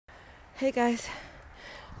Hey guys,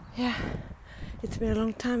 yeah, it's been a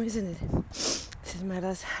long time, isn't it? This is my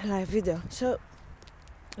last live video, so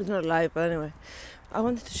it's not live, but anyway, I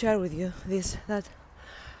wanted to share with you that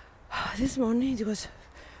this morning it was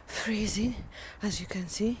freezing, as you can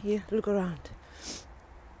see. Here, look around.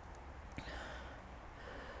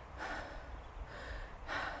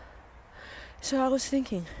 So I was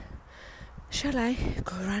thinking, shall I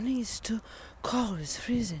go running? It's too cold, it's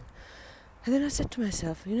freezing. And then I said to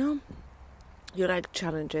myself, you like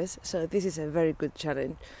challenges, so this is a very good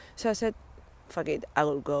challenge. So I said, fuck it, I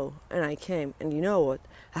will go. And I came, and you know what?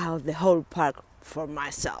 I have the whole park for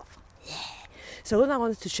myself. Yeah. So what I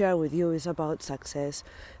wanted to share with you is about success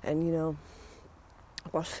and,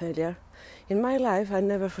 about failure. In my life, I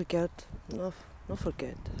never forget, not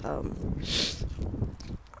forget.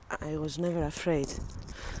 I was never afraid.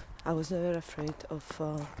 I was never afraid of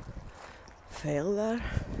failure,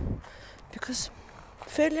 because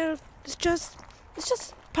failure is just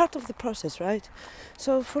part of the process, right?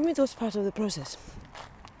 So for me, it was part of the process.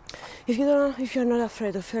 If you're not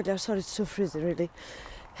afraid of failure, sorry, it's so freezing, really.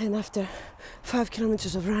 And after 5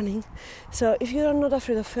 kilometers of running, so if you are not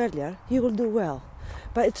afraid of failure, you will do well.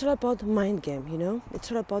 But it's all about mind game,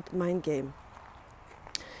 It's all about mind game.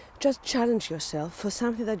 Just challenge yourself for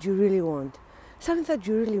something that you really want. Something that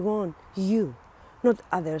you really want, you, not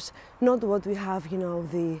others. Not what we have,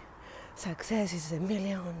 the success is the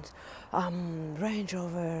millions, Range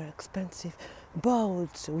Rover, expensive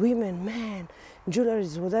boats, women, men, jewelry,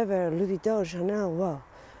 whatever, Louis Vuitton, Chanel, wow.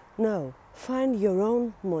 No, find your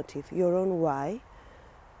own motive, your own why,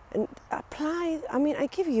 and apply. I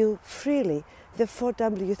give you freely the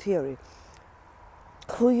 4W theory.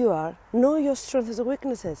 Who you are, know your strengths and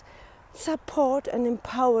weaknesses, support and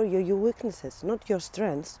empower your weaknesses, not your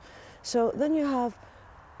strengths. So then you have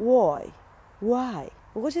why.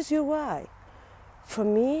 What is your why? For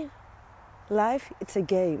me, life, it's a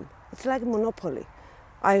game. It's like Monopoly.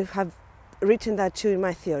 I have written that too in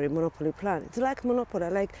my theory, Monopoly plan. It's like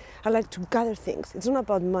Monopoly. I like to gather things. It's not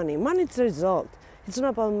about money. Money is the result. It's not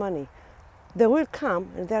about money. They will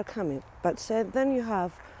come, and they're coming. But then you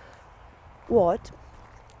have what,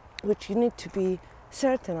 which you need to be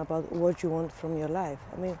certain about what you want from your life.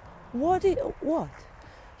 What?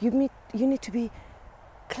 You need to be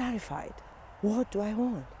clarified. What do I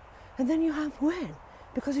want? And then you have when,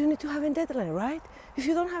 because you need to have a deadline, right? If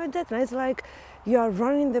you don't have a deadline, it's like you are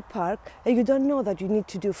running in the park and you don't know that you need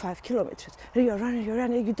to do 5 kilometers. And you're running,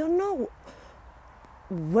 you don't know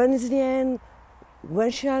when is the end,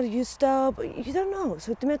 when shall you stop, you don't know.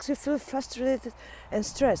 So it makes you feel frustrated and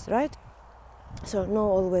stressed, right? So know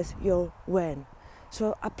always your when.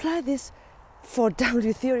 So apply this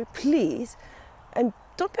 4W theory, please, and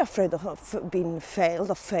don't be afraid of being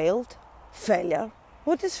failed. Failure.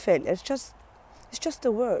 What is failure? It's just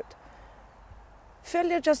a word.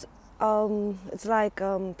 Failure it's like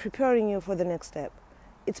preparing you for the next step.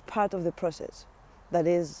 It's part of the process. That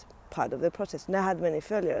is part of the process. And I had many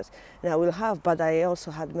failures, and I will have, but I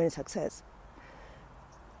also had many success.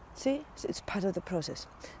 See, so it's part of the process.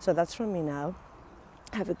 So that's from me now.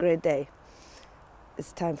 Have a great day.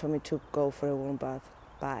 It's time for me to go for a warm bath.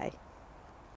 Bye.